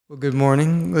Well, good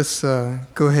morning. Let's go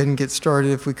ahead and get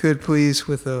started, if we could, please,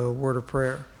 with a word of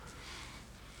prayer.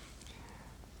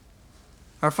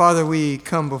 Our Father, we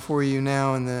come before you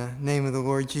now in the name of the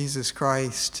Lord Jesus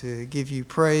Christ to give you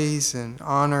praise and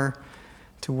honor,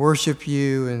 to worship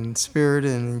you in spirit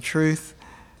and in truth.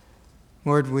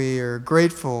 Lord, we are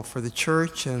grateful for the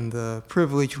church and the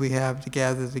privilege we have to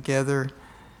gather together.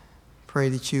 Pray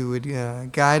that you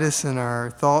would guide us in our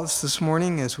thoughts this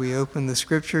morning as we open the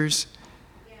Scriptures.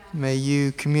 May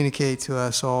you communicate to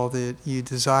us all that you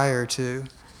desire to.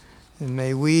 And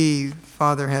may we,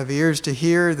 Father, have ears to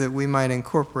hear that we might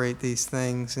incorporate these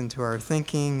things into our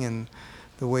thinking and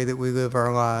the way that we live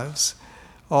our lives.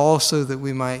 Also that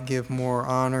we might give more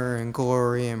honor and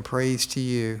glory and praise to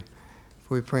you.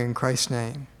 We pray in Christ's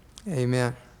name.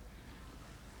 Amen.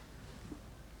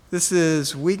 This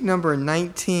is week number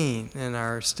 19 in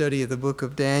our study of the book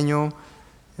of Daniel.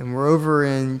 And we're over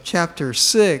in chapter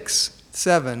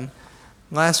 7.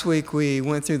 Last week we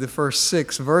went through the first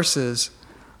 6 verses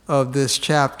of this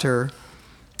chapter.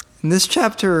 And this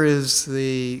chapter is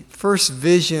the first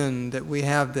vision that we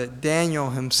have that Daniel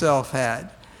himself had.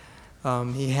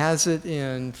 He has it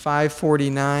in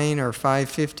 549 or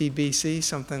 550 BC,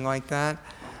 something like that,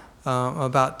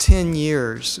 about 10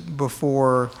 years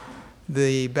before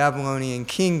the Babylonian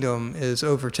kingdom is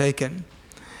overtaken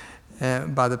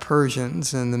by the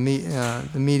Persians and the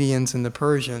Medians and the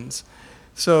Persians.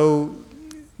 So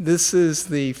this is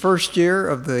the first year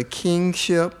of the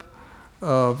kingship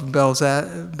of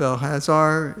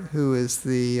Belshazzar, who is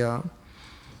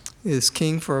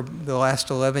king for the last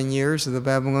 11 years of the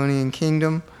Babylonian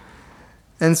kingdom.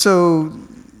 And so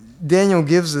Daniel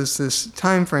gives us this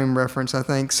time frame reference, I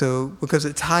think, so because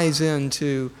it ties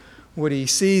into what he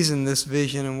sees in this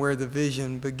vision and where the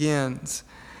vision begins.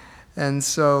 And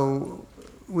so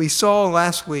we saw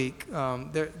last week,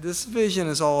 this vision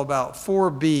is all about 4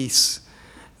 beasts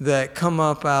that come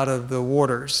up out of the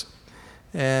waters.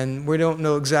 And we don't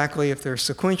know exactly if they're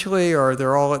sequentially or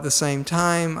they're all at the same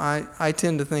time. I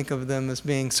tend to think of them as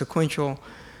being sequential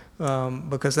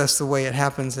because that's the way it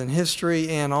happens in history,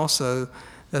 and also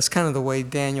that's kind of the way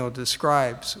Daniel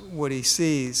describes what he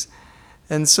sees.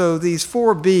 And so these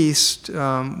 4 beasts,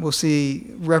 we'll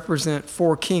see, represent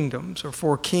 4 kingdoms or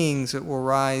 4 kings that will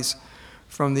rise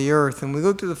from the earth. And we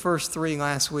looked at the first 3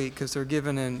 last week because they're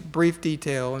given in brief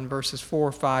detail in verses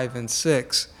 4, 5, and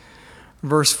 6.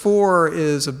 Verse 4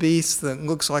 is a beast that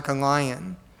looks like a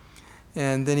lion.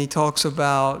 And then he talks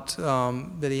about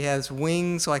that he has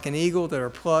wings like an eagle that are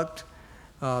plucked,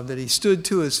 that he stood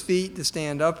to his feet to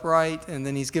stand upright, and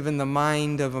then he's given the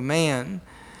mind of a man.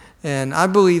 And I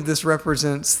believe this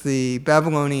represents the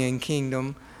Babylonian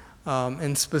kingdom,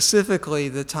 and specifically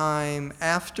the time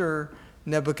after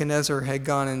Nebuchadnezzar had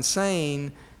gone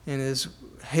insane and his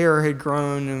hair had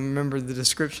grown. And remember the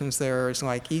descriptions there is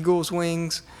like eagle's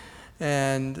wings,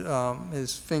 and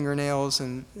his fingernails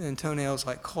and toenails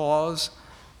like claws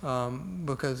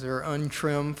because they're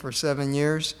untrimmed for 7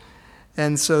 years.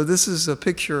 And so this is a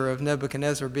picture of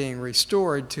Nebuchadnezzar being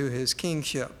restored to his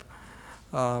kingship.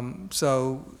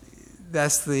 So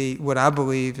that's what I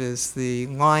believe is the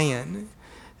lion.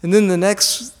 And then the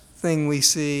next thing we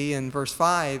see in verse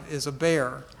 5 is a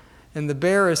bear. And the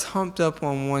bear is humped up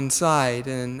on one side,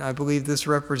 and I believe this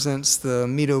represents the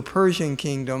Medo-Persian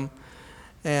kingdom.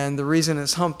 And the reason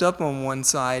it's humped up on one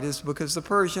side is because the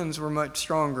Persians were much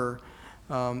stronger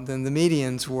than the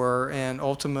Medians were, and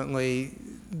ultimately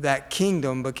that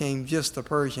kingdom became just the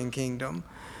Persian kingdom.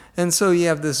 And so you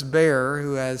have this bear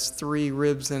who has 3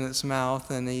 ribs in its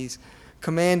mouth, and he's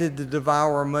commanded to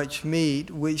devour much meat,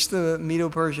 which the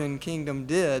Medo-Persian kingdom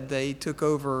did. They took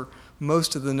over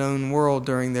most of the known world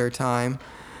during their time.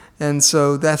 And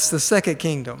so that's the second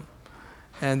kingdom.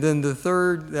 And then the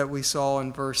third that we saw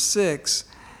in verse 6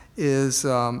 is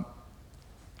that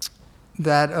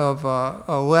of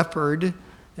a leopard,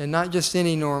 and not just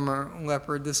any normal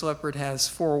leopard. This leopard has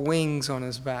 4 wings on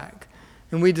his back.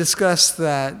 And we discussed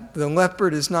that the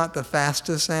leopard is not the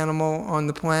fastest animal on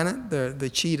the planet. The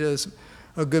cheetah is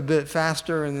a good bit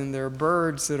faster, and then there are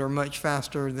birds that are much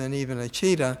faster than even a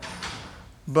cheetah.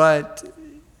 But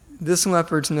this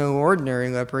leopard's no ordinary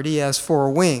leopard. He has 4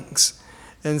 wings.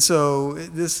 And so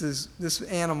this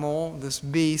animal, this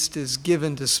beast, is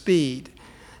given to speed.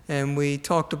 And we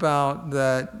talked about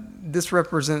that this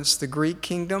represents the Greek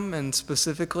kingdom, and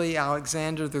specifically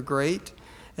Alexander the Great,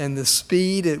 and the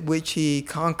speed at which he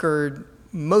conquered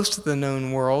most of the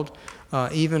known world,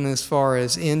 even as far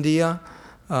as India.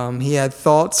 He had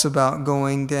thoughts about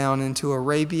going down into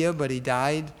Arabia, but he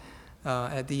died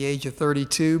at the age of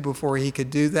 32 before he could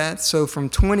do that. So from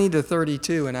 20 to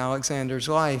 32 in Alexander's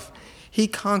life, he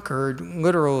conquered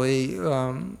literally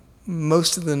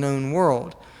most of the known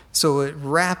world. So at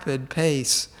rapid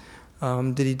pace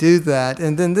did he do that.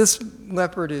 And then this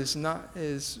leopard is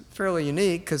fairly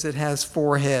unique because it has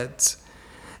 4 heads.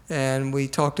 And we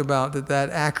talked about that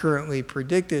accurately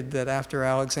predicted that after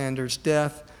Alexander's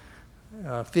death,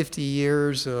 50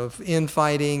 years of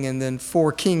infighting, and then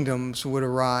 4 kingdoms would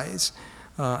arise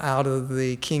out of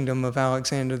the kingdom of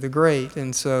Alexander the Great.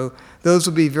 And so those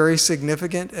will be very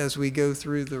significant as we go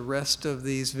through the rest of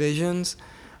these visions,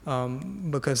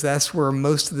 because that's where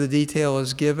most of the detail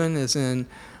is given, is in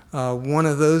one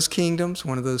of those kingdoms,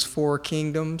 one of those 4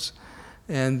 kingdoms,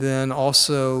 and then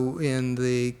also in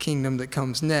the kingdom that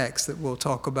comes next that we'll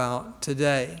talk about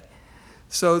today.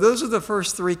 So those are the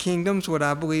first 3 kingdoms, what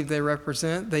I believe they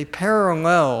represent. They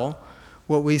parallel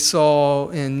what we saw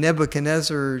in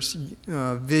Nebuchadnezzar's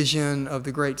vision of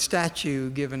the great statue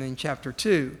given in chapter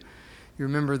 2. You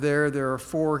remember there are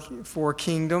four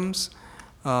kingdoms,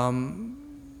 and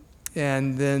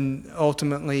then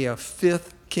ultimately a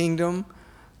 5th kingdom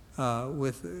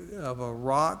of a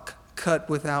rock cut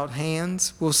without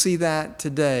hands. We'll see that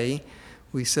today.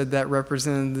 We said that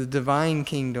represented the divine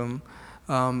kingdom.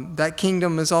 That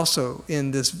kingdom is also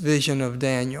in this vision of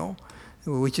Daniel,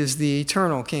 which is the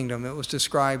eternal kingdom. It was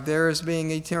described there as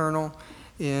being eternal.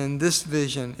 In this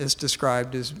vision, it's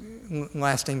described as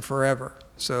lasting forever,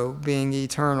 so being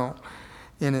eternal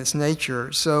in its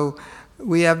nature. So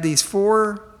we have these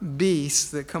 4 beasts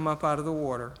that come up out of the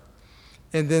water.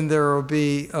 And then there will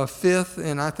be a 5th,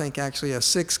 and I think actually a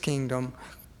 6th kingdom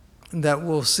that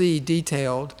we'll see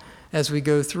detailed as we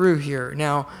go through here.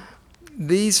 Now,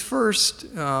 these first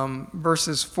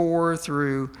verses 4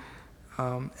 through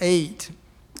 8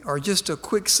 are just a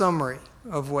quick summary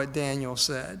of what Daniel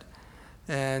said.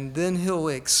 And then he'll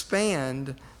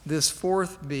expand this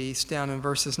 4th beast down in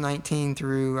verses 19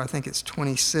 through, I think it's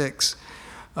 26.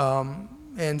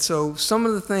 And so some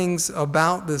of the things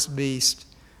about this beast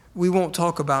we won't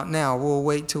talk about now. We'll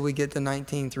wait till we get to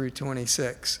 19 through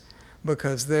 26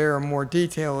 because there more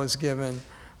detail is given,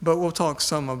 but we'll talk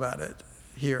some about it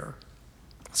here,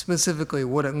 specifically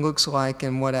what it looks like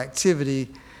and what activity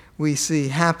we see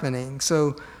happening.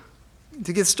 So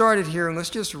to get started here, let's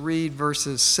just read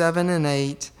verses 7 and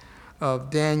 8 of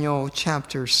Daniel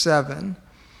chapter 7.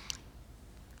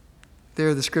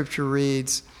 There the scripture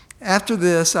reads, "After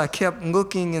this I kept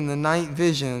looking in the night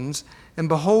visions, and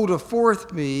behold, a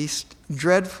 4th beast,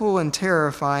 dreadful and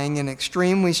terrifying and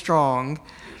extremely strong,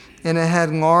 and it had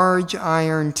large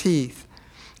iron teeth.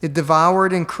 It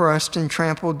devoured and crushed and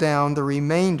trampled down the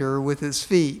remainder with its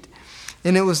feet.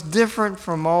 And it was different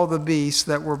from all the beasts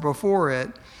that were before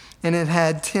it, and it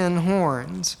had 10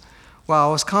 horns. While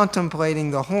I was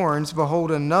contemplating the horns,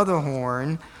 behold, another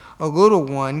horn, a little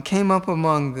one, came up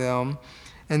among them,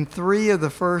 and 3 of the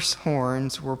first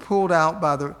horns were pulled out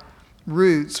by the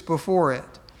roots before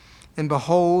it. And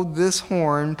behold, this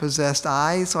horn possessed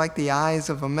eyes like the eyes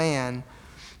of a man,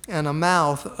 and a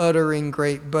mouth uttering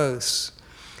great boasts."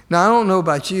 Now, I don't know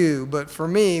about you, but for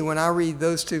me, when I read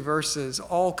those 2 verses,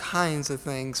 all kinds of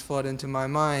things flood into my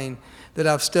mind that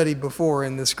I've studied before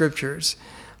in the scriptures.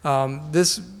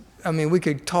 We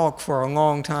could talk for a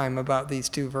long time about these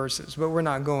 2 verses, but we're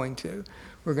not going to.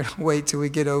 We're going to wait till we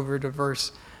get over to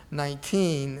verse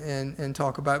 19 and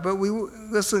talk about it. But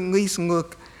let's at least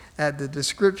look at the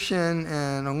description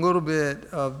and a little bit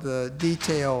of the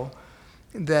detail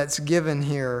that's given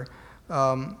here.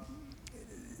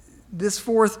 This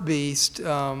 4th beast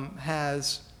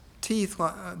has teeth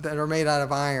that are made out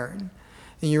of iron.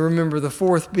 And you remember the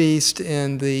 4th beast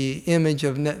in the image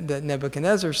of that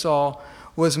Nebuchadnezzar saw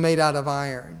was made out of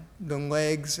iron. The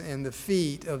legs and the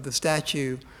feet of the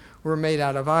statue were made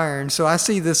out of iron. So I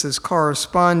see this as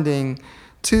corresponding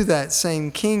to that same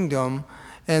kingdom.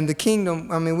 And the kingdom,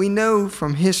 we know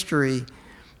from history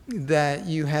that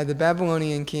you had the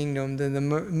Babylonian kingdom, then the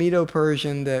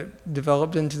Medo-Persian that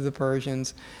developed into the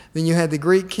Persians. Then you had the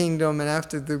Greek kingdom, and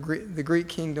after the Greek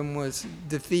kingdom was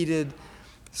defeated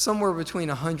somewhere between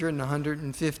 100 and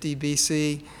 150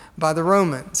 BC by the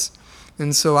Romans.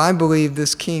 And so I believe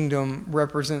this kingdom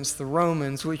represents the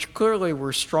Romans, which clearly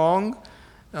were strong,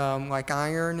 like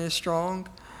iron is strong.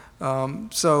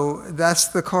 So that's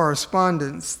the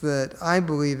correspondence that I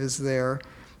believe is there.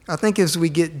 I think as we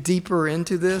get deeper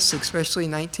into this, especially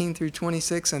 19 through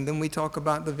 26, and then we talk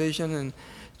about the vision in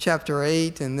chapter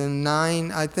 8 and then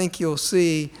 9, I think you'll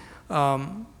see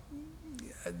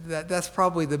that's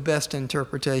probably the best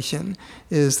interpretation,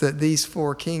 is that these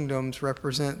 4 kingdoms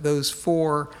represent those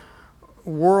 4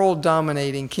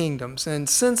 world-dominating kingdoms. And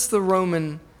since the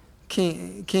Roman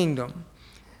kingdom,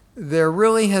 there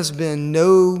really has been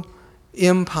no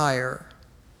empire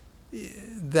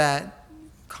that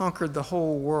conquered the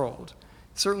whole world.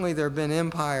 Certainly there have been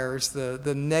empires.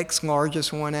 The next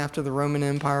largest one after the Roman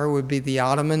Empire would be the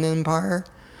Ottoman Empire.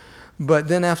 But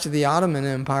then after the Ottoman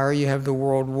Empire, you have the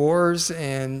world wars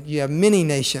and you have many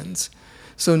nations.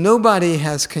 So nobody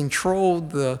has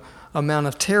controlled the amount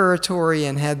of territory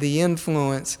and had the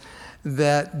influence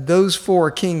that those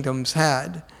four kingdoms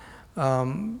had.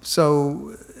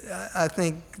 So I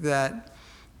think that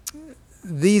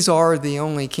these are the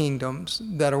only kingdoms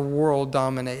that are world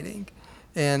dominating.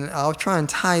 And I'll try and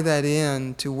tie that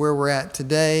in to where we're at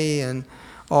today and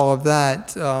all of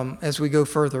that as we go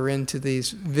further into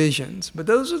these visions. But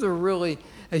those are the really,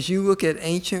 as you look at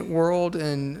ancient world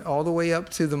and all the way up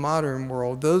to the modern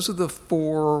world, those are the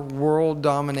four world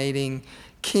dominating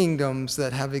kingdoms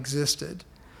that have existed.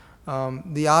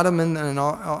 The Ottoman, an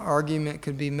argument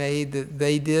could be made that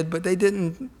they did, but they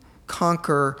didn't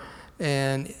conquer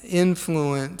and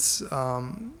influence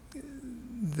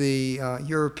the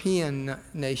European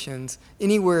nations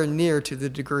anywhere near to the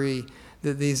degree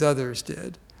that these others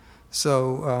did.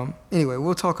 So anyway,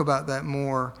 we'll talk about that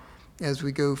more as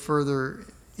we go further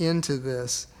into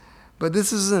this. But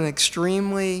this is an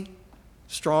extremely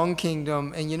strong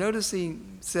kingdom, and you notice he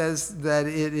says that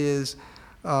it is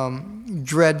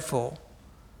dreadful.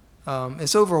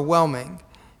 It's overwhelming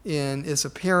in its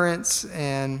appearance,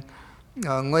 and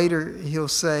later he'll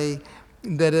say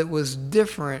that it was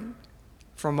different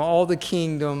from all the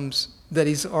kingdoms that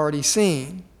he's already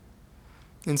seen.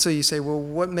 And so you say, well,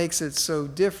 what makes it so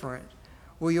different?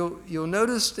 Well, you'll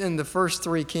notice in the first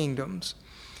three kingdoms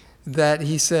that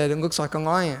he said it looks like a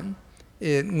lion,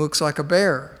 it looks like a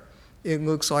bear, it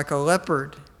looks like a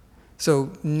leopard.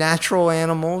 So natural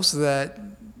animals that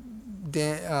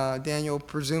Daniel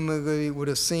presumably would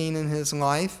have seen in his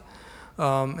life.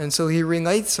 And so he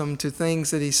relates them to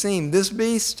things that he's seen. This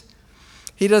beast,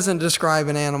 he doesn't describe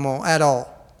an animal at all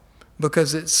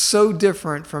because it's so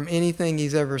different from anything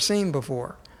he's ever seen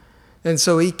before. And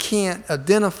so he can't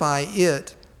identify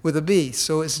it with a beast.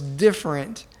 So it's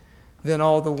different than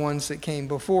all the ones that came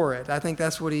before it. I think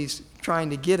that's what he's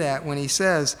trying to get at when he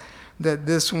says that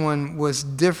this one was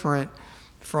different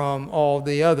from all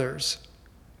the others.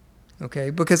 Okay,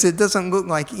 because it doesn't look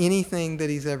like anything that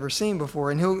he's ever seen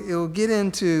before. And he'll get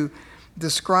into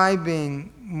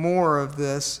describing more of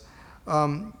this.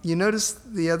 You notice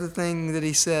the other thing that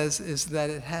he says is that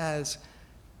it has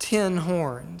 10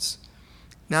 horns.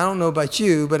 Now, I don't know about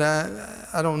you, but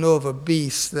I don't know of a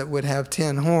beast that would have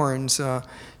 10 horns.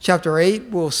 Chapter 8,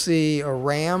 we'll see a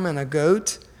ram and a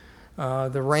goat.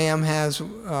 The ram has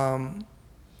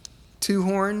 2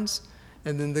 horns,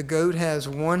 and then the goat has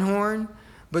 1 horn.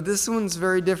 But this one's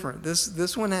very different.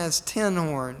 This one has 10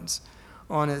 horns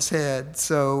on its head.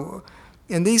 So,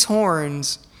 and these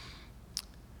horns,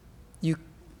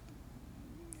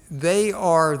 they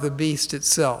are the beast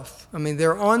itself. I mean,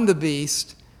 they're on the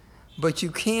beast, but you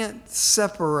can't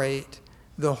separate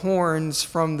the horns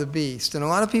from the beast. And a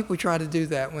lot of people try to do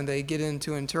that when they get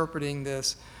into interpreting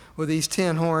this. Well, these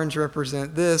 10 horns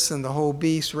represent this, and the whole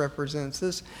beast represents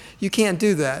this. You can't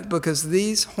do that because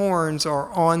these horns are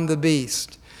on the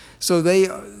beast. So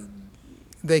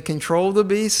they control the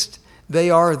beast, they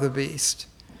are the beast.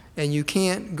 And you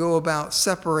can't go about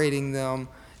separating them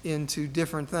into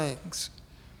different things.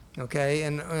 Okay,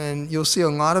 and you'll see a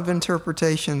lot of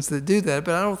interpretations that do that,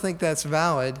 but I don't think that's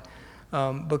valid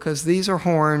because these are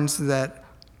horns that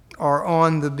are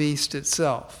on the beast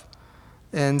itself.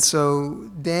 And so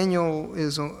Daniel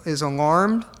is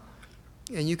alarmed,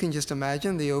 and you can just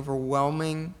imagine the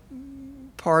overwhelming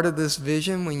part of this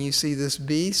vision when you see this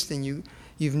beast and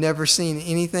you've never seen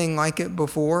anything like it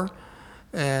before,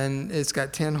 and it's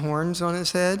got 10 horns on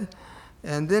its head.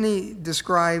 And then he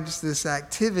describes this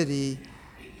activity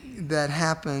that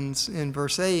happens in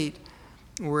verse 8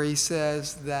 where he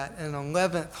says that an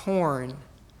 11th horn,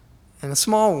 and a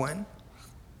small one,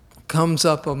 comes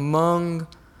up among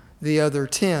the other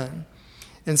 10.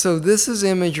 And so this is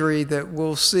imagery that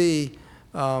we'll see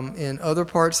in other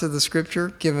parts of the scripture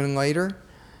given later,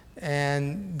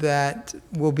 and that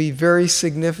will be very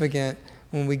significant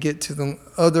when we get to the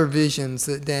other visions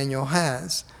that Daniel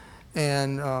has.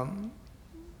 And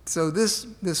so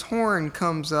this horn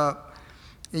comes up,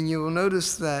 and you will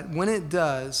notice that when it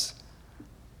does,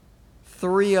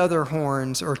 3 other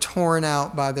horns are torn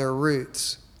out by their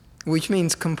roots, which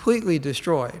means completely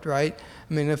destroyed, right?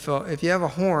 I mean, if you have a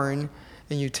horn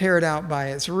and you tear it out by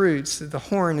its roots, the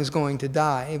horn is going to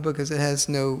die because it has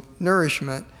no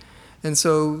nourishment. And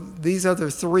so these other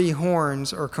 3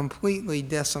 horns are completely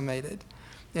decimated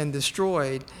and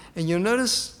destroyed. And you'll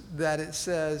notice that it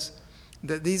says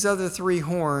that these other 3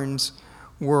 horns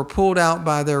were pulled out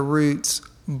by their roots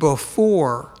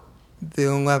before the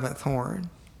 11th horn.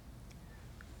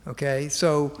 Okay,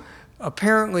 so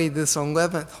apparently this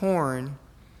 11th horn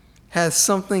has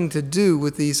something to do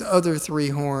with these other 3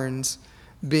 horns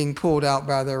being pulled out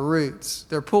by their roots.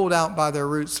 They're pulled out by their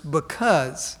roots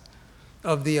because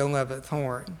of the 11th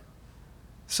horn.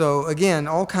 So again,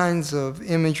 all kinds of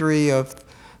imagery of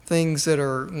things that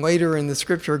are later in the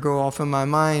scripture go off in my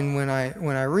mind when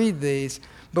I read these,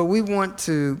 but we want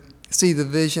to see the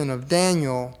vision of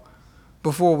Daniel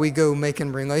before we go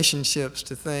making relationships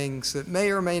to things that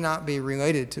may or may not be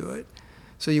related to it.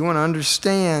 So you want to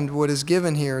understand what is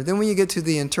given here. Then when you get to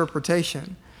the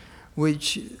interpretation,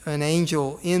 which an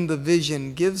angel in the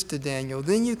vision gives to Daniel,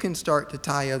 then you can start to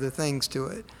tie other things to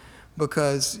it,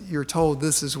 because you're told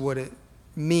this is what it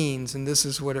means and this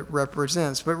is what it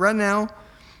represents. But right now,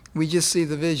 we just see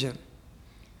the vision.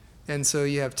 And so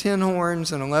you have 10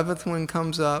 horns, an 11th one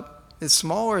comes up. It's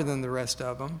smaller than the rest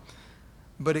of them,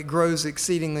 but it grows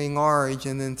exceedingly large,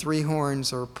 and then 3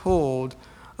 horns are pulled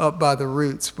up by the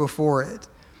roots before it.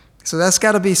 So that's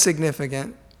got to be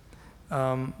significant,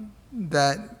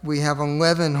 that we have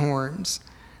 11 horns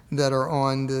that are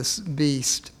on this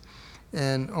beast,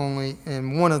 and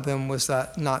one of them was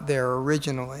not there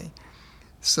originally.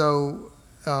 So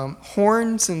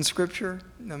horns in Scripture,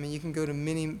 I mean, you can go to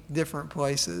many different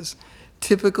places,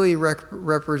 typically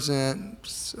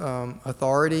represent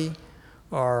authority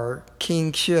or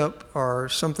kingship or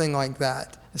something like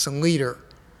that. It's a leader.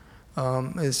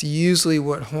 Is usually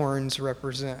what horns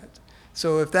represent.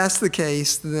 So if that's the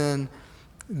case, then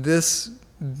this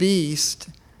beast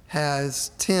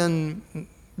has 10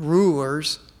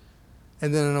 rulers,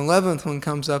 and then an 11th one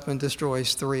comes up and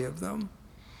destroys 3 of them.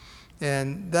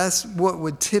 And that's what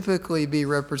would typically be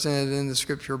represented in the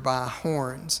scripture by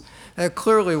horns. That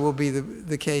clearly will be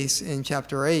the case in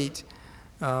chapter 8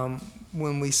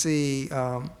 when we see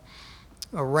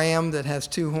a ram that has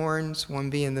 2 horns, one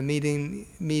being the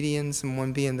Medians and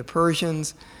one being the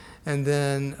Persians, and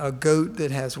then a goat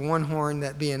that has 1 horn,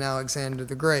 that being Alexander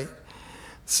the Great.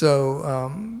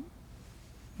 So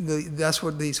that's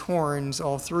what these horns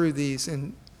all through these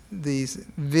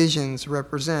visions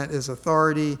represent, is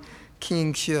authority,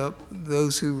 kingship,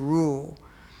 those who rule.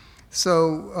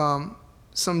 So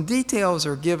some details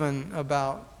are given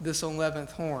about this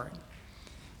 11th horn,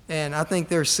 and I think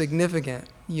they're significant.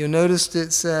 You'll notice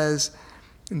it says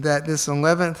that this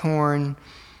 11th horn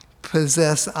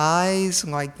possessed eyes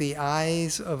like the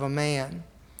eyes of a man,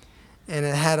 and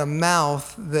it had a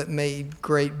mouth that made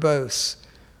great boasts.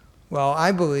 Well,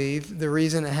 I believe the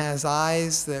reason it has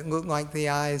eyes that look like the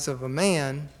eyes of a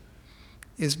man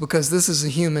is because this is a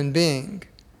human being,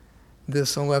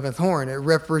 this 11th horn. It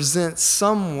represents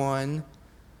someone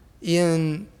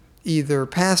in either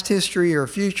past history or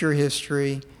future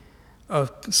history, a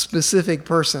specific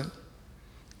person.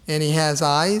 And he has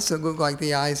eyes that look like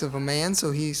the eyes of a man,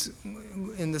 so he's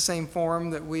in the same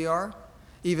form that we are.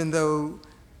 Even though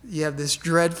you have this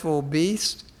dreadful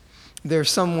beast, there's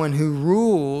someone who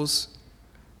rules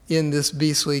in this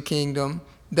beastly kingdom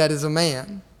that is a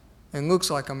man and looks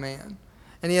like a man.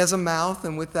 And he has a mouth,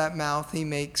 and with that mouth he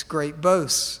makes great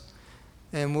boasts.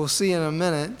 And we'll see in a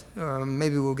minute, or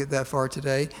maybe we'll get that far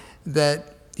today,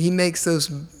 that he makes those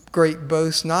great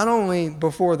boasts not only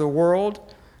before the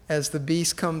world as the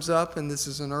beast comes up and this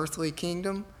is an earthly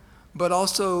kingdom, but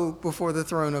also before the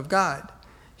throne of God.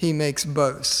 He makes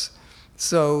boasts.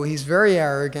 So he's very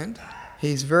arrogant,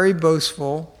 he's very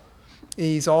boastful,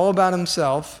 he's all about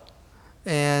himself,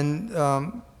 and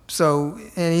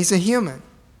he's a human.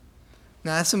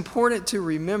 Now it's important to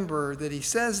remember that he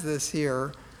says this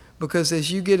here, because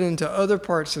as you get into other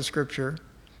parts of Scripture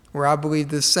where I believe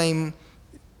the same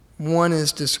one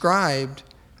is described,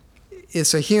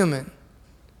 it's a human.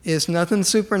 It's nothing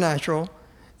supernatural.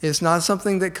 It's not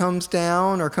something that comes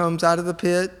down or comes out of the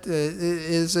pit. It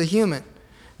is a human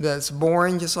that's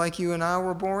born just like you and I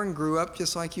were born, grew up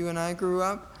just like you and I grew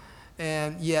up,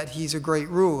 and yet he's a great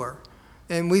ruler.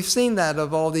 And we've seen that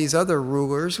of all these other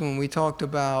rulers when we talked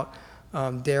about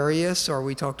Darius, or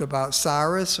we talked about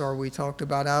Cyrus, or we talked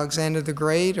about Alexander the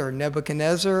Great, or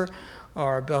Nebuchadnezzar,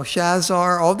 or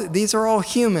Belshazzar. These are all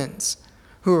humans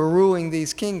who are ruling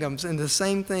these kingdoms, and the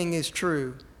same thing is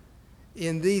true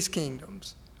in these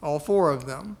kingdoms, all 4 of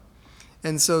them.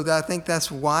 And so I think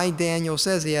that's why Daniel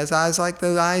says he has eyes like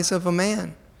the eyes of a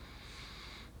man,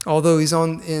 although he's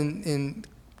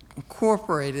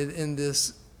incorporated in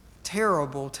this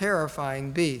terrible,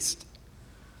 terrifying beast.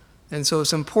 And so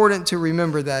it's important to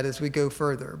remember that as we go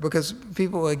further, because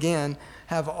people, again,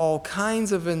 have all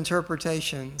kinds of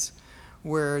interpretations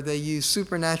where they use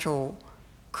supernatural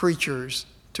creatures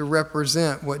to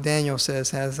represent what Daniel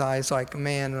says has eyes like a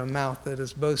man and a mouth that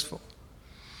is boastful.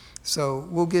 So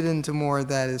we'll get into more of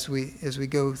that as we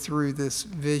go through this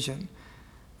vision.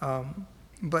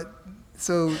 But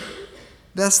so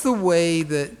that's the way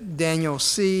that Daniel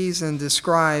sees and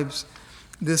describes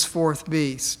this fourth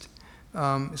beast.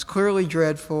 It's clearly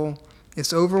dreadful,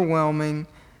 it's overwhelming,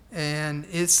 and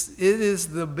it is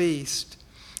the beast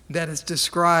that is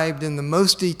described in the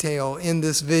most detail in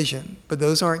this vision, but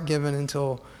those aren't given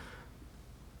until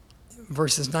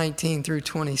verses 19 through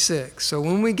 26. So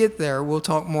when we get there, we'll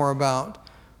talk more about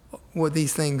what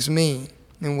these things mean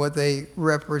and what they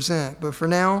represent. But for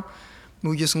now,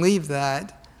 we'll just leave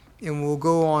that and we'll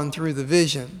go on through the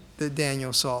vision that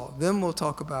Daniel saw. Then we'll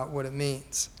talk about what it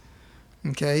means.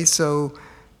 Okay, so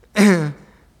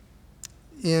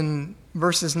in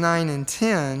verses 9 and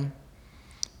 10,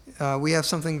 we have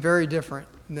something very different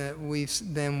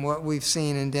than what we've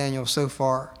seen in Daniel so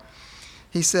far.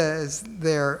 He says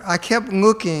there, I kept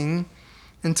looking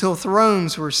until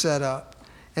thrones were set up,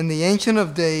 and the Ancient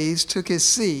of Days took his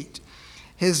seat.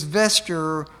 His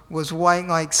vesture was white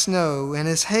like snow, and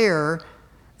his hair,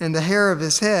 and the hair of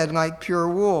his head like pure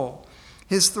wool.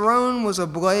 His throne was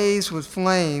ablaze with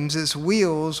flames, its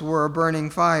wheels were a burning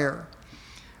fire.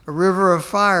 A river of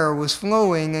fire was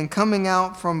flowing and coming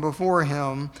out from before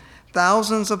him.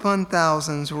 Thousands upon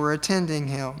thousands were attending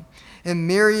him, and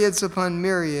myriads upon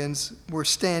myriads were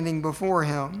standing before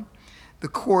him. The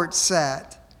court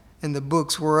sat, and the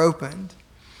books were opened.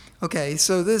 Okay,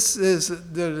 so this is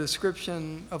the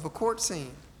description of a court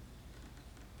scene.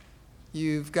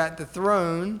 You've got the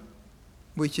throne,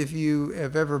 which if you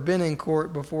have ever been in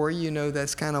court before, you know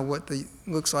that's kind of what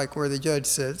looks like where the judge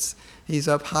sits. He's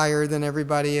up higher than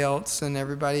everybody else, and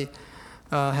everybody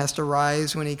has to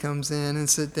rise when he comes in and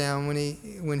sit down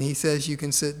when he says you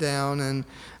can sit down. And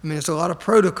I mean, it's a lot of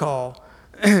protocol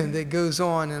that goes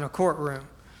on in a courtroom.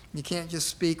 You can't just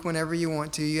speak whenever you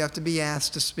want to. You have to be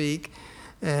asked to speak,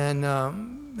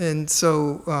 and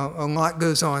so a lot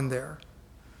goes on there.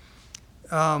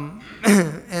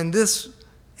 And this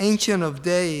Ancient of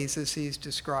Days, as he's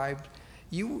described,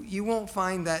 you won't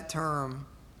find that term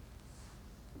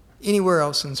anywhere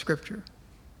else in Scripture.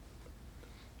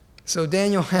 So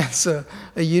Daniel has a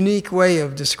unique way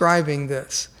of describing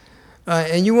this.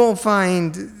 And you won't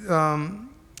find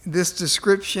this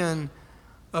description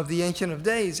of the Ancient of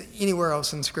Days anywhere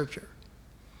else in Scripture,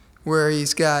 where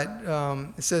he's got,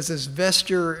 it says his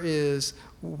vesture is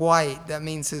white. That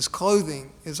means his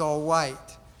clothing is all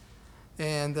white.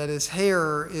 And that his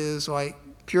hair is like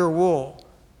pure wool,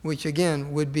 which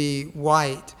again would be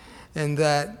white. And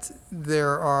that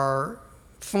there are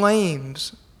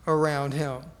flames around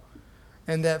him.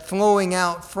 And that flowing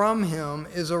out from him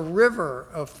is a river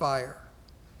of fire.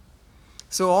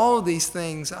 So all of these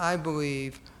things, I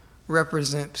believe,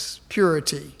 represents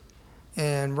purity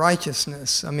and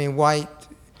righteousness. I mean, white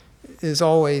is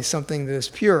always something that is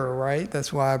pure, right?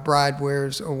 That's why a bride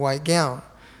wears a white gown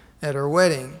at her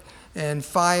wedding. And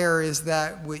fire is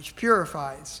that which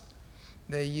purifies.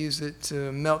 They use it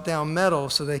to melt down metal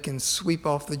so they can sweep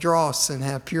off the dross and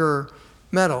have pure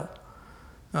metal.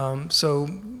 So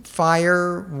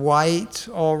fire, white,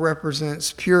 all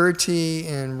represents purity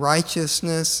and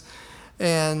righteousness.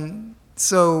 And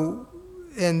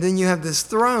then you have this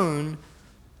throne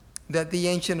that the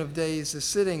Ancient of Days is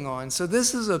sitting on. So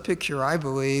this is a picture, I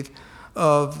believe,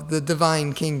 of the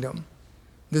divine kingdom.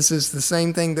 This is the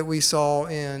same thing that we saw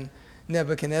in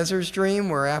Nebuchadnezzar's dream,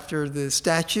 where after the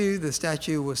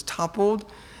statue was toppled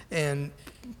and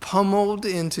pummeled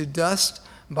into dust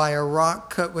by a rock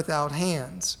cut without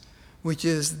hands, which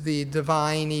is the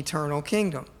divine eternal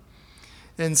kingdom.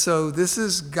 And so this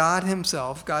is God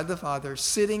himself, God the Father,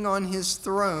 sitting on his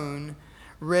throne,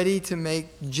 ready to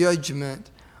make judgment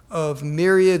of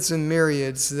myriads and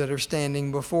myriads that are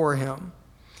standing before him.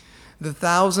 The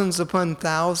thousands upon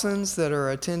thousands that are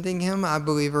attending him, I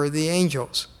believe, are the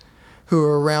angels who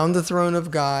are around the throne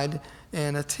of God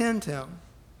and attend him.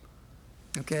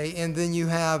 Okay, and then you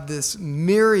have this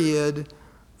myriad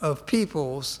of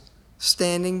peoples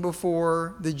standing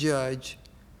before the judge,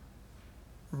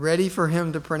 ready for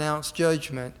him to pronounce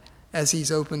judgment as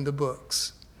he's opened the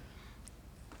books.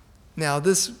 Now,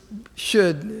 this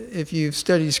should, if you've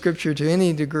studied Scripture to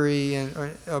any degree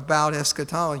about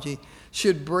eschatology,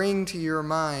 should bring to your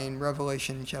mind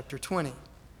Revelation chapter 20.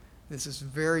 This is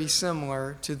very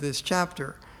similar to this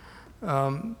chapter.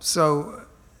 So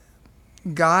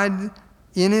God,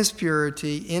 in his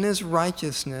purity, in his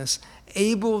righteousness,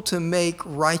 able to make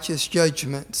righteous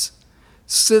judgments,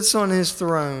 sits on his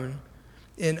throne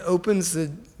and opens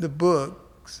the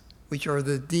books, which are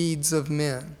the deeds of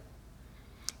men.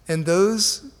 And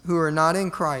those who are not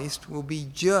in Christ will be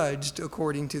judged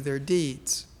according to their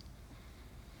deeds.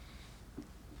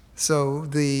 So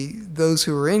those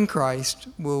who are in Christ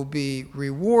will be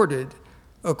rewarded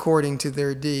according to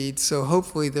their deeds. So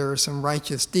hopefully there are some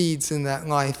righteous deeds in that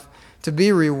life to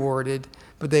be rewarded,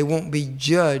 but they won't be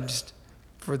judged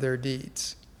for their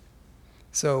deeds.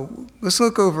 So let's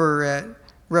look over at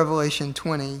Revelation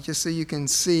 20, just so you can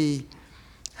see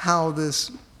how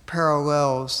this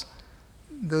parallels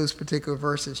those particular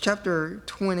verses. Chapter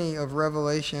 20 of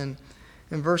Revelation,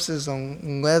 in verses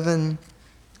 11,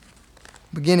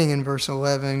 beginning in verse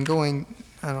 11, I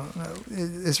don't know,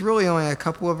 it's really only a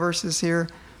couple of verses here,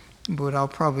 but I'll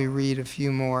probably read a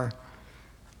few more.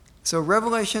 So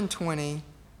Revelation 20,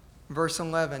 verse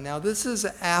 11. Now this is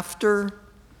after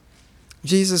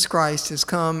Jesus Christ has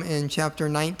come in chapter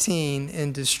 19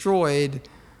 and destroyed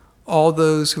all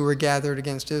those who were gathered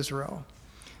against Israel.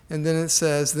 And then it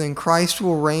says, then Christ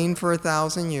will reign for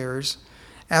 1,000 years.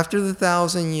 After the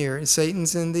 1,000 years,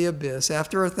 Satan's in the abyss.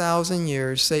 After 1,000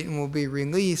 years, Satan will be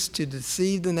released to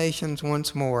deceive the nations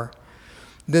once more.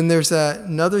 Then there's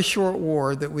another short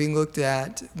war that we looked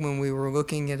at when we were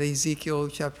looking at Ezekiel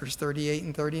chapters 38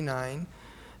 and 39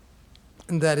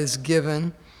 that is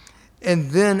given.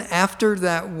 And then after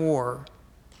that war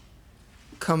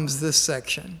comes this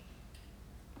section.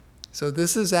 So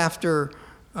this is after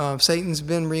Satan's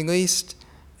been released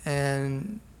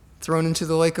and thrown into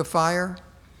the lake of fire.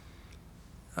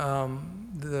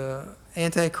 The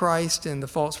Antichrist and the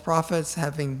false prophets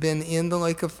having been in the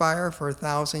lake of fire for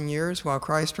 1,000 years while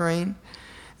Christ reigned.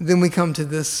 Then we come to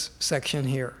this section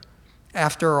here,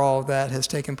 after all that has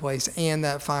taken place and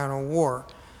that final war,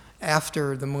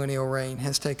 after the millennial reign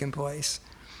has taken place.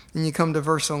 And you come to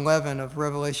verse 11 of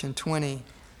Revelation 20.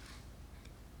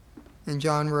 And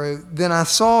John wrote, then I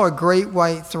saw a great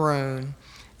white throne,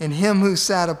 and him who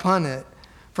sat upon it,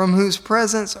 from whose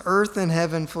presence earth and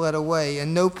heaven fled away,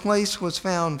 and no place was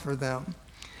found for them.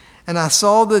 And I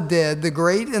saw the dead, the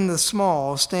great and the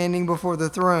small, standing before the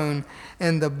throne,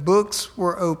 and the books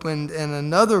were opened, and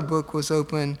another book was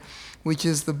opened, which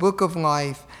is the book of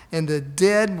life, and the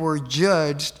dead were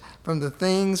judged from the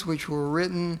things which were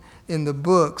written in the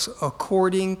books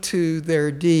according to their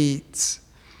deeds.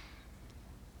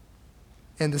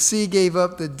 And the sea gave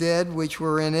up the dead which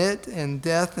were in it, and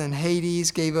death and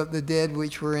Hades gave up the dead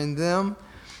which were in them.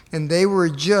 And they were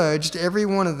judged, every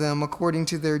one of them, according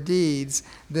to their deeds.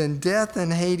 Then death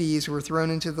and Hades were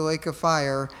thrown into the lake of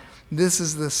fire. This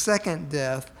is the second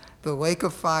death, the lake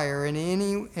of fire. And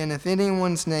if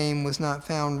anyone's name was not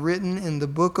found written in the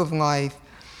book of life,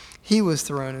 he was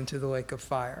thrown into the lake of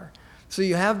fire. So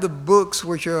you have the books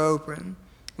which are open,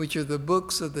 which are the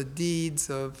books of the deeds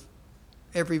of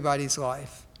everybody's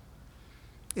life.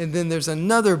 And then there's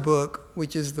another book,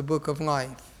 which is the book of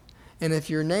life. And if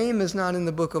your name is not in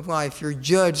the book of life, you're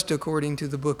judged according to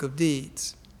the book of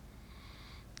deeds.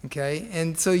 Okay?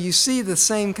 And so you see the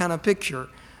same kind of picture.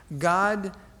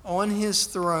 God on his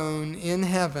throne in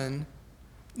heaven,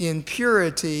 in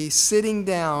purity, sitting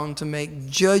down to make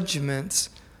judgments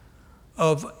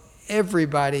of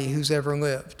everybody who's ever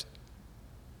lived.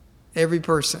 Every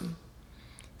person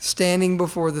standing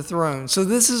before the throne. So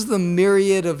this is the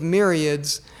myriad of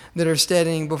myriads that are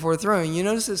standing before the throne. You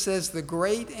notice it says the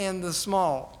great and the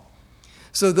small.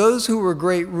 So those who were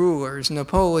great rulers,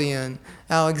 Napoleon,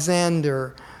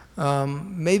 Alexander,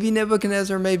 maybe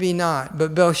Nebuchadnezzar, maybe not,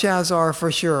 but Belshazzar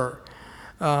for sure.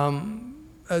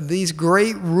 These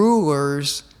great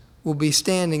rulers will be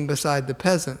standing beside the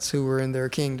peasants who were in their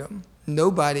kingdom.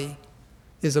 Nobody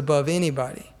is above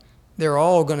anybody. They're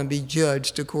all going to be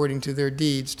judged according to their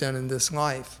deeds done in this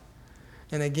life.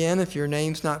 And again, if your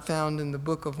name's not found in the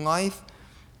book of life,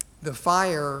 the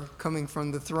fire coming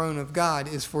from the throne of God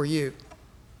is for you.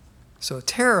 So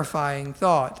terrifying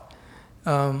thought.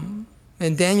 And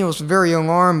Daniel's very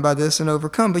alarmed by this and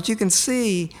overcome. But you can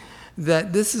see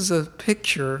that this is a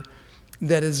picture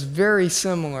that is very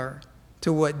similar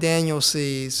to what Daniel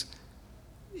sees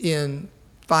in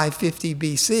 550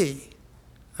 BC.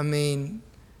 I mean,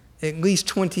 at least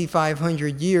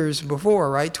 2,500 years before,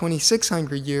 right?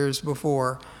 2,600 years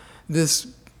before this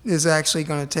is actually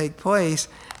going to take place.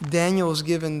 Daniel's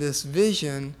given this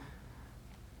vision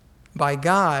by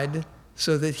God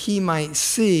so that he might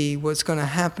see what's going to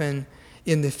happen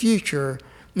in the future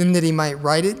and that he might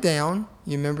write it down.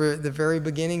 You remember at the very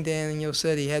beginning, Daniel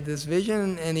said he had this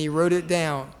vision and he wrote it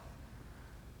down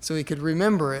so he could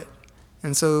remember it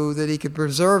and so that he could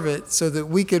preserve it so that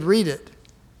we could read it.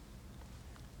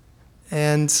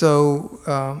 And so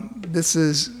this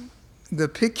is the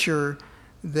picture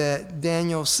that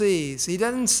Daniel sees. He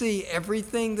doesn't see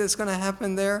everything that's going to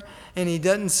happen there, and he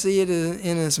doesn't see it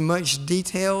in as much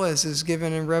detail as is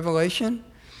given in Revelation,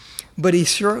 but he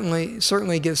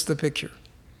certainly gets the picture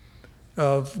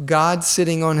of God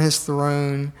sitting on his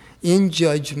throne in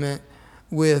judgment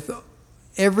with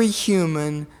every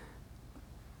human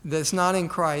that's not in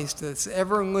Christ, that's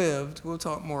ever lived, we'll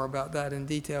talk more about that in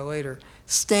detail later,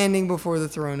 standing before the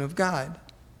throne of God.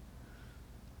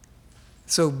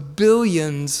 So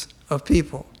billions of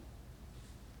people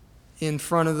in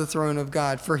front of the throne of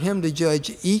God, for him to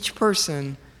judge each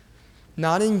person,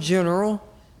 not in general,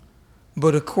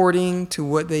 but according to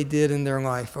what they did in their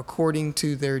life, according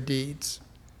to their deeds.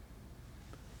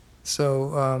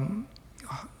 So,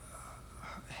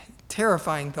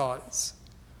 terrifying thoughts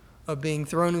of being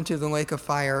thrown into the lake of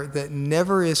fire that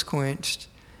never is quenched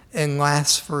and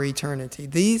lasts for eternity.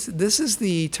 This is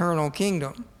the eternal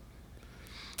kingdom.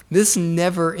 This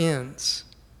never ends.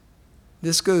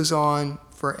 This goes on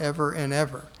forever and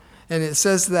ever. And it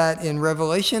says that in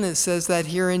Revelation, it says that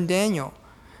here in Daniel.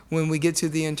 When we get to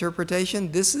the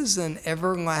interpretation, this is an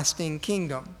everlasting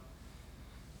kingdom.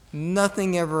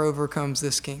 Nothing ever overcomes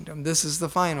this kingdom. This is the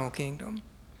final kingdom.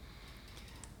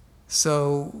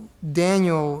 So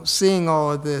Daniel, seeing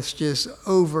all of this, just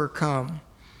overcome.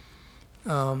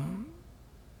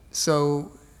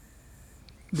 So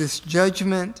this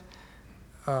judgment,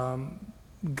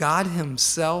 God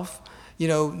himself,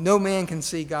 no man can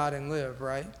see God and live,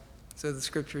 right? So the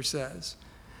scripture says.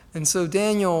 And so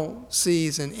Daniel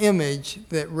sees an image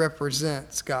that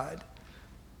represents God.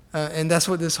 And that's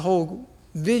what this whole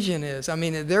vision is. I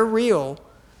mean, they're real.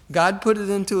 God put it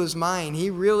into his mind. He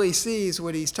really sees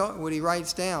what he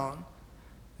writes down.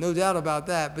 No doubt about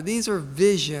that. But these are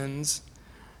visions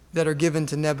that are given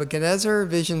to Nebuchadnezzar,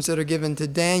 visions that are given to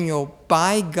Daniel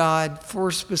by God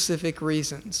for specific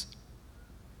reasons.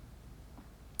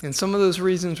 And some of those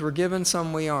reasons were given,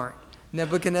 some we aren't.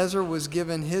 Nebuchadnezzar was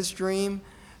given his dream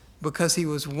because he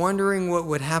was wondering what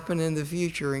would happen in the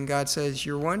future. And God says,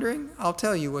 "You're wondering? I'll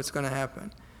tell you what's going to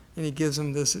happen." And he gives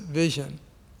him this vision.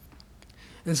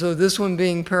 And so this one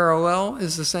being parallel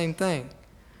is the same thing.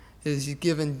 He's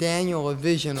given Daniel a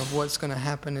vision of what's going to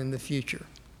happen in the future.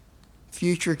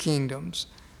 Future kingdoms.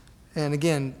 And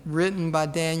again, written by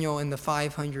Daniel in the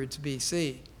 500s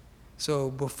BC. So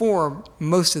before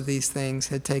most of these things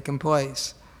had taken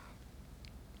place.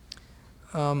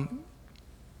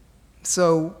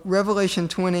 So Revelation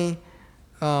 20,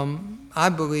 I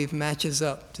believe, matches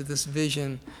up to this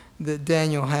vision that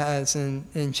Daniel has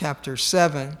in chapter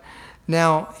 7.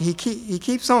 Now, he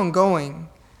keeps on going.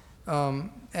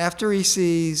 After he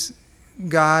sees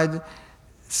God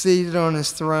seated on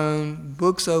his throne,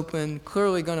 books open,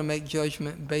 clearly going to make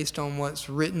judgment based on what's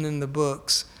written in the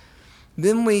books,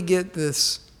 then we get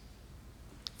this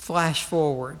flash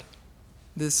forward.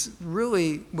 This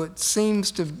really, what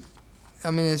seems to,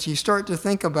 as you start to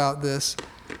think about this,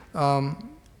 and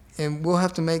we'll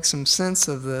have to make some sense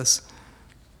of this,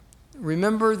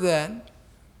 remember that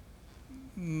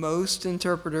most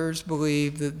interpreters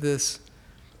believe that this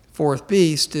fourth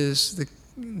beast is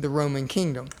the Roman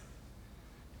kingdom.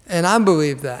 And I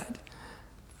believe that.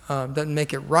 Doesn't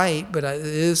make it right, but it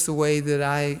is the way that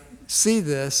I see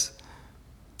this.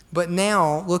 But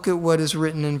now, look at what is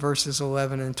written in verses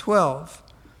 11 and 12.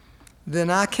 Then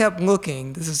I kept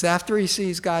looking. This is after he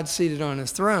sees God seated on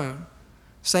his throne.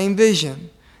 Same vision.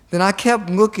 Then I kept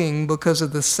looking because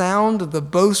of the sound of the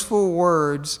boastful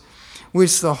words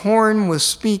which the horn was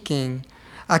speaking.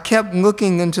 I kept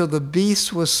looking until the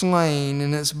beast was slain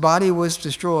and its body was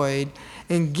destroyed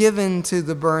and given to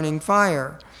the burning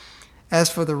fire. As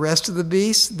for the rest of the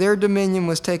beasts, their dominion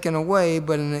was taken away,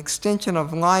 but an extension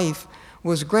of life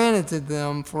was granted to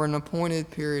them for an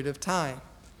appointed period of time.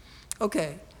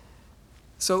 Okay,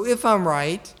 so if I'm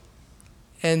right,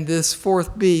 and this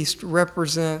fourth beast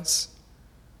represents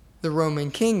the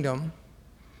Roman kingdom,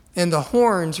 and the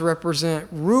horns represent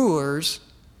rulers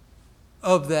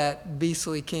of that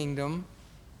beastly kingdom,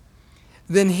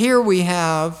 then here we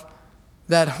have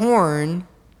that horn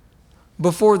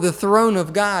before the throne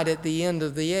of God at the end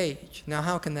of the age. Now,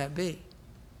 how can that be?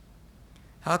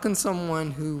 How can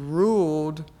someone who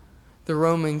ruled the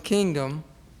Roman kingdom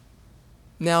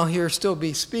now here still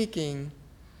be speaking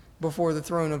before the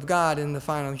throne of God in the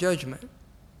final judgment?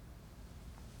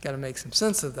 Got to make some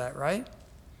sense of that, right?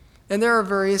 And there are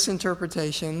various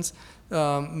interpretations.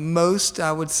 Most,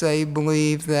 I would say,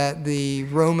 believe that the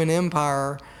Roman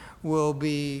Empire will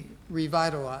be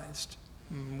revitalized,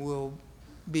 will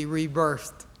be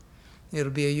rebirthed.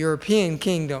 It'll be a European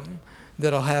kingdom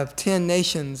that'll have 10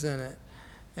 nations in it.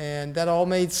 And that all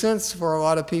made sense for a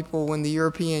lot of people when the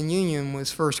European Union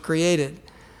was first created.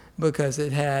 because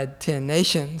it had 10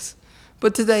 nations.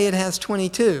 But today it has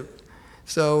 22.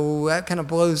 So that kind of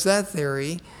blows that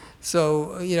theory.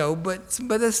 So,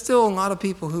 but there's still a lot of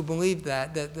people who believe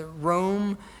that the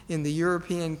Rome in the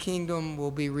European kingdom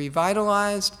will be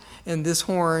revitalized, and this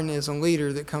horn is a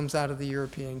leader that comes out of the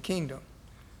European kingdom.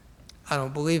 I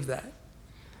don't believe that.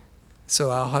 So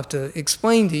I'll have to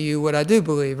explain to you what I do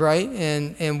believe, right?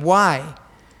 And why.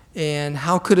 And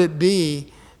how could it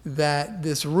be that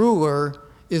this ruler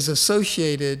is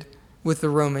associated with the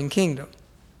Roman kingdom?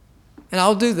 And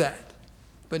I'll do that,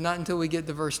 but not until we get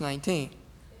to verse 19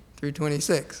 through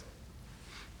 26.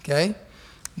 Okay?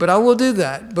 But I will do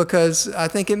that because I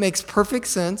think it makes perfect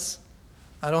sense.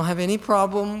 I don't have any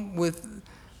problem with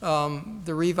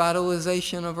the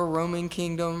revitalization of a Roman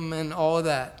kingdom and all of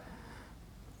that.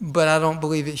 But I don't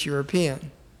believe it's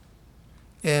European.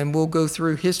 And we'll go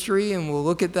through history and we'll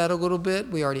look at that a little bit.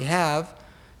 We already have.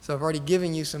 So I've already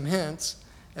given you some hints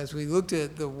as we looked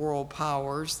at the world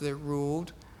powers that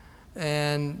ruled.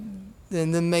 And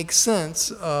then make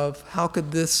sense of how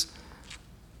could this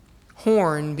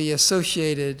horn be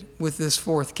associated with this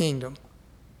fourth kingdom?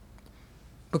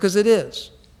 Because it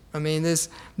is. I mean, this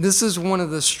is one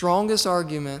of the strongest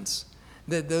arguments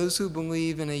that those who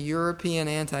believe in a European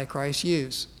Antichrist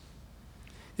use,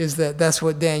 is that that's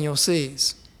what Daniel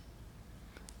sees,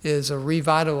 is a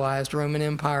revitalized Roman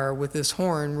Empire with this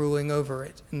horn ruling over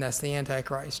it, and that's the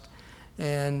Antichrist.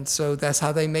 And so that's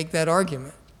how they make that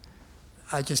argument.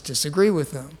 I just disagree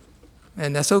with them,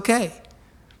 and that's okay.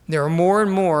 There are more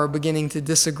and more beginning to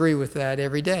disagree with that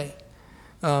every day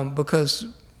because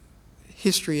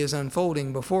history is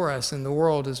unfolding before us, and the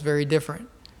world is very different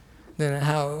than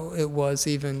how it was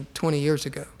even 20 years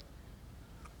ago.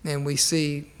 And we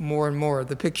see more and more of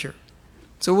the picture.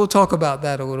 So we'll talk about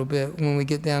that a little bit when we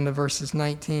get down to verses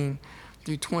 19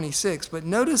 through 26. But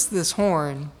notice this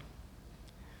horn,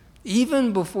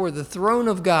 even before the throne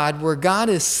of God, where God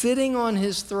is sitting on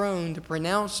his throne to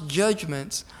pronounce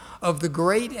judgments of the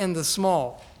great and the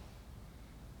small.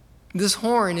 This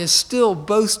horn is still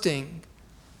boasting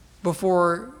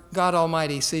before God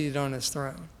Almighty seated on his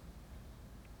throne.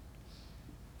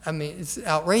 I mean, it's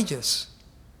outrageous.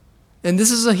 And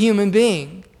this is a human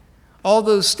being. All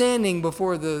those standing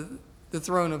before the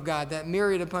throne of God, that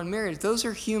myriad upon myriad, those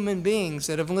are human beings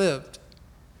that have lived.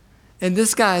 And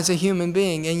this guy is a human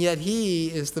being, and yet he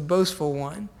is the boastful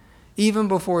one, even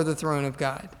before the throne of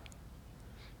God.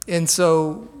 And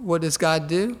so what does God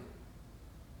do?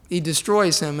 He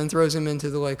destroys him and throws him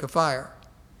into the lake of fire.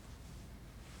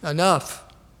 Enough.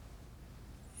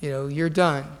 You're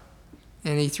done.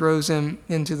 And he throws him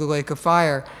into the lake of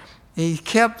fire. He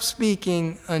kept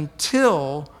speaking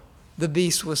until the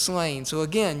beast was slain. So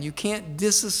again, you can't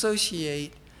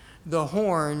disassociate the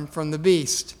horn from the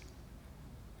beast.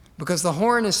 Because the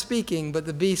horn is speaking, but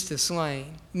the beast is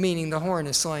slain, meaning the horn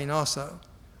is slain also.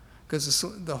 Because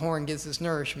the horn gets its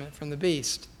nourishment from the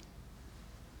beast.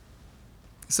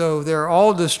 So they're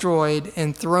all destroyed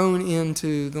and thrown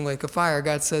into the lake of fire.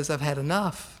 God says, I've had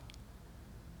enough,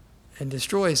 and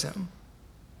destroys them.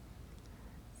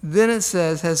 Then it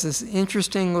says, has this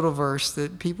interesting little verse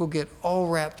that people get all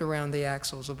wrapped around the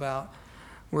axles about,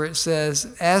 where it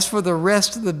says, as for the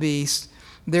rest of the beasts,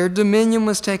 their dominion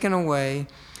was taken away,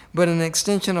 but an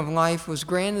extension of life was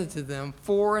granted to them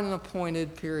for an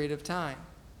appointed period of time.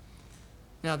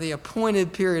 Now, the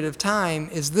appointed period of time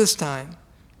is this time,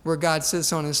 where God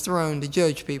sits on his throne to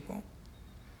judge people.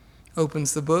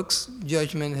 Opens the books,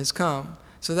 judgment has come.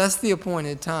 So that's the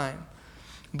appointed time.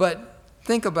 But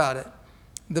think about it.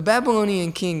 The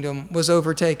Babylonian kingdom was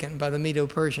overtaken by the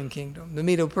Medo-Persian kingdom. The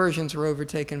Medo-Persians were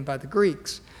overtaken by the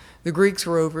Greeks. The Greeks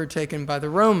were overtaken by the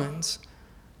Romans.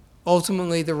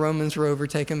 Ultimately, the Romans were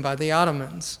overtaken by the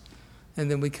Ottomans.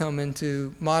 And then we come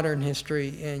into modern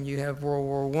history, and you have World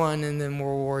War I and then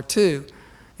World War II.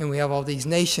 And we have all these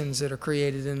nations that are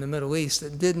created in the Middle East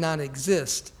that did not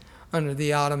exist under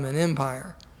the Ottoman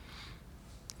Empire.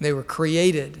 They were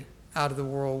created out of the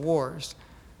world wars.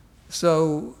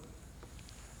 So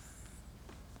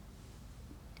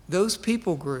those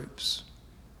people groups,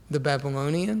 the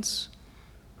Babylonians,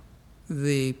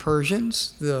 the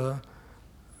Persians, the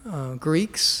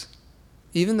Greeks,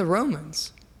 even the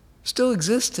Romans, still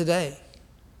exist today.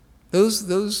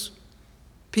 Those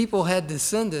people had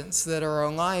descendants that are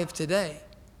alive today.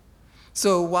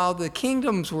 So while the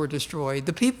kingdoms were destroyed,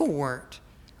 the people weren't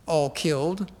all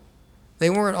killed. They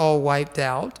weren't all wiped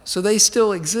out. So they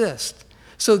still exist.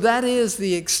 So that is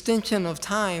the extension of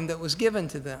time that was given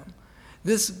to them.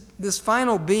 This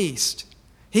final beast,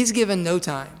 he's given no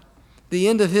time. The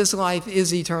end of his life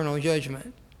is eternal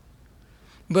judgment.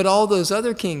 But all those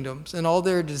other kingdoms and all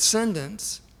their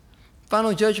descendants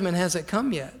Final judgment hasn't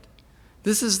come yet.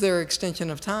 This is their extension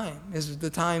of time, is the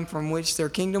time from which their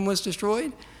kingdom was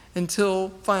destroyed until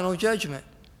final judgment.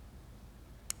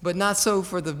 But not so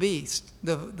for the beast,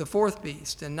 the fourth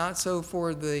beast, and not so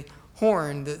for the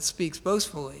horn that speaks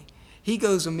boastfully. He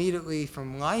goes immediately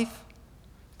from life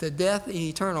to death,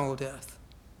 eternal death.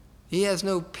 He has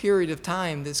no period of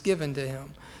time that's given to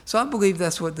him. So I believe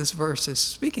that's what this verse is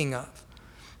speaking of.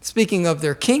 Speaking of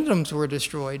their kingdoms were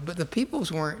destroyed, but the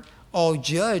peoples weren't all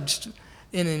judged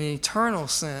in an eternal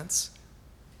sense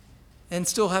and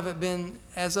still haven't been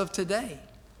as of today.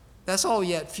 That's all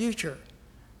yet future.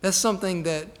 That's something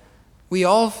that we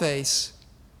all face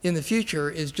in the future,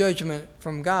 is judgment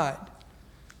from God.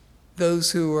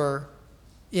 Those who are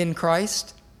in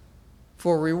Christ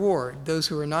for reward. Those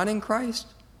who are not in Christ,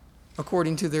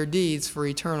 according to their deeds, for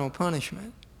eternal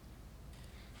punishment.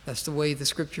 That's the way the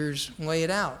scriptures lay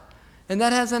it out. And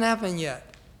that hasn't happened yet.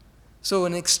 So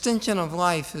an extension of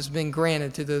life has been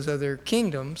granted to those other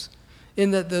kingdoms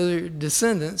in that their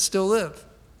descendants still live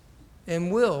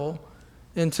and will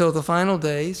until the final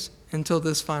days, until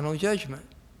this final judgment.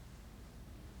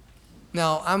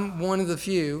 Now, I'm one of the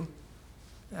few.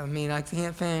 I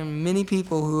can't find many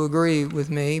people who agree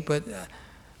with me, but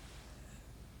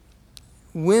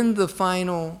when the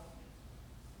final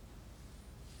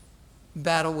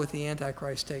battle with the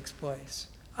Antichrist takes place,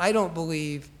 I don't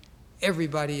believe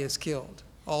everybody is killed.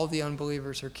 All the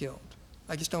unbelievers are killed.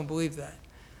 I just don't believe that.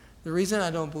 The reason I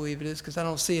don't believe it is because I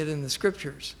don't see it in the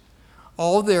scriptures.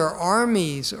 All their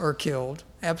armies are killed,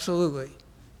 absolutely.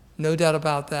 No doubt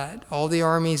about that. All the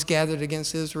armies gathered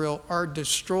against Israel are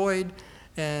destroyed,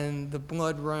 and the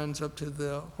blood runs up to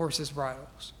the horses'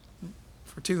 bridles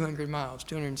for 200 miles,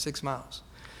 206 miles.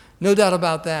 No doubt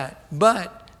about that.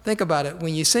 But think about it.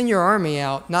 When you send your army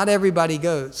out, not everybody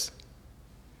goes.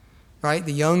 Right?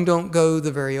 The young don't go,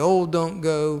 the very old don't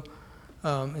go.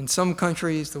 In some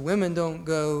countries, the women don't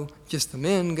go, just the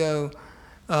men go.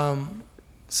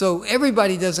 So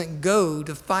everybody doesn't go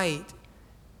to fight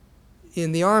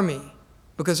in the army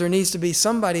because there needs to be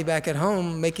somebody back at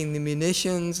home making the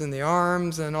munitions and the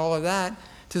arms and all of that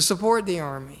to support the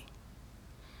army.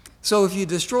 So if you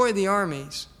destroy the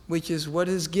armies, which is what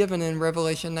is given in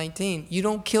Revelation 19, you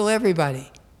don't kill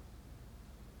everybody.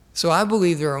 So I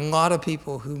believe there are a lot of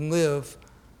people who live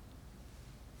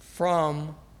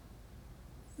from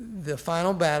the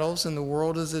final battles in the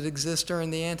world as it exists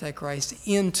during the Antichrist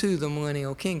into the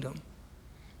millennial kingdom.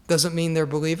 Doesn't mean they're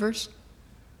believers.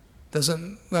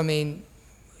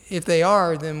 If they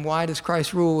are, then why does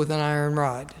Christ rule with an iron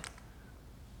rod?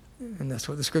 And that's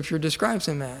what the scripture describes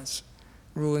him as,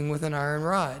 ruling with an iron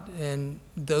rod. And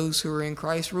those who are in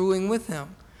Christ ruling with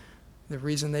him. The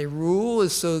reason they rule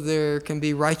is so there can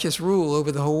be righteous rule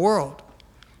over the whole world,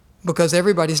 because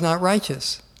everybody's not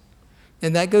righteous.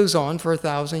 And that goes on for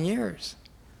 1,000 years.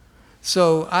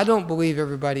 So I don't believe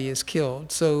everybody is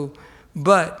killed.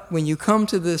 But when you come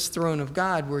to this throne of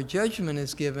God where judgment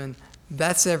is given,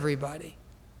 that's everybody.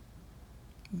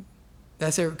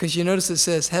 That's because you notice it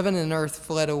says heaven and earth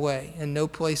fled away and no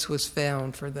place was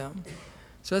found for them.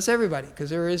 So that's everybody,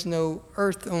 because there is no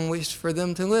earth on which for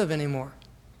them to live anymore.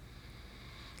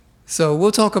 So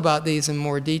we'll talk about these in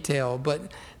more detail,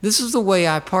 but this is the way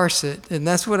I parse it, and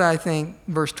that's what I think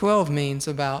verse 12 means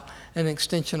about an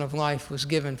extension of life was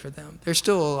given for them. They're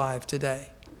still alive today,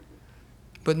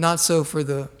 but not so for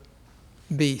the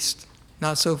beast,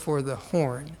 not so for the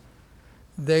horn.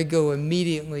 They go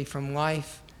immediately from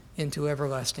life into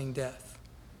everlasting death.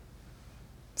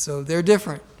 So they're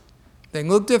different. They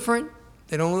look different.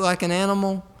 They don't look like an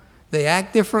animal. They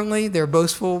act differently. They're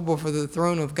boastful before the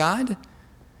throne of God.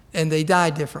 And they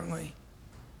die differently.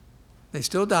 They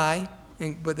still die,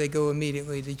 but they go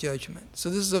immediately to judgment. So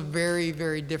this is a very,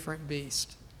 very different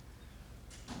beast.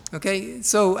 Okay,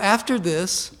 so after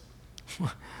this,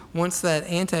 once that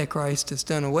Antichrist is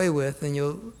done away with, and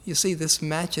you'll see this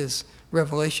matches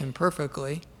Revelation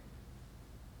perfectly,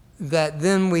 that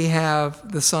then we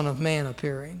have the Son of Man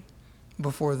appearing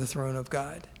before the throne of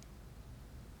God.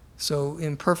 So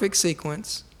in perfect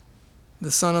sequence, the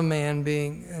Son of Man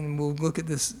being, and we'll look at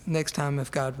this next time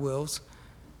if God wills,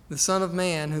 the Son of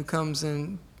Man who comes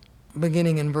in,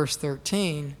 beginning in verse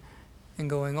 13 and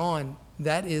going on,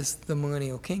 that is the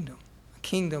millennial kingdom. A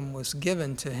kingdom was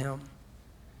given to him.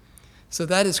 So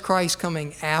that is Christ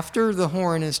coming after the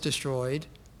horn is destroyed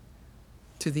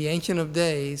to the Ancient of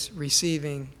Days,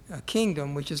 receiving a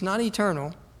kingdom which is not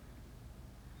eternal,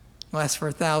 lasts for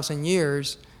 1,000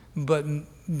 years, but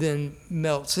then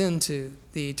melts into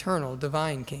the eternal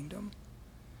divine kingdom.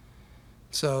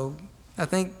 So I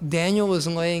think Daniel is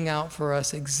laying out for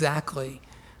us exactly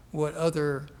what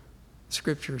other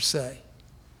scriptures say.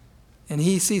 And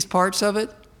he sees parts of it,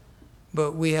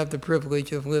 but we have the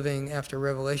privilege of living after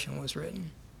Revelation was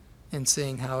written and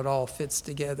seeing how it all fits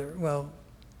together. Well,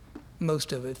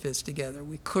 most of it fits together.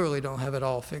 We clearly don't have it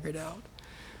all figured out.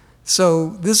 So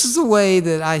this is the way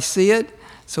that I see it.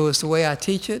 So it's the way I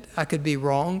teach it. I could be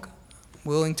wrong,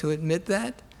 willing to admit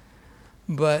that,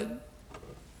 but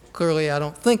clearly I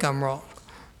don't think I'm wrong.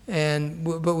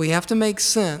 But we have to make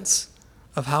sense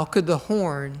of how could the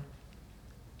horn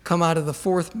come out of the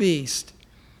fourth beast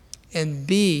and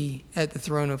be at the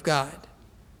throne of God.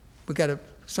 We got to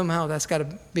somehow that's got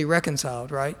to be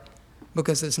reconciled, right?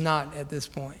 Because it's not at this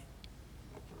point,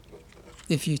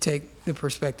 if you take the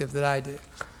perspective that I do.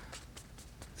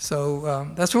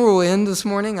 So that's where we'll end this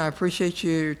morning. I appreciate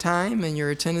your time and your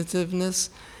attentiveness.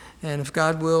 And if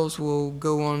God wills, we'll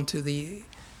go on to the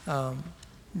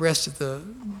rest of the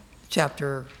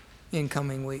chapter in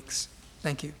coming weeks.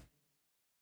 Thank you.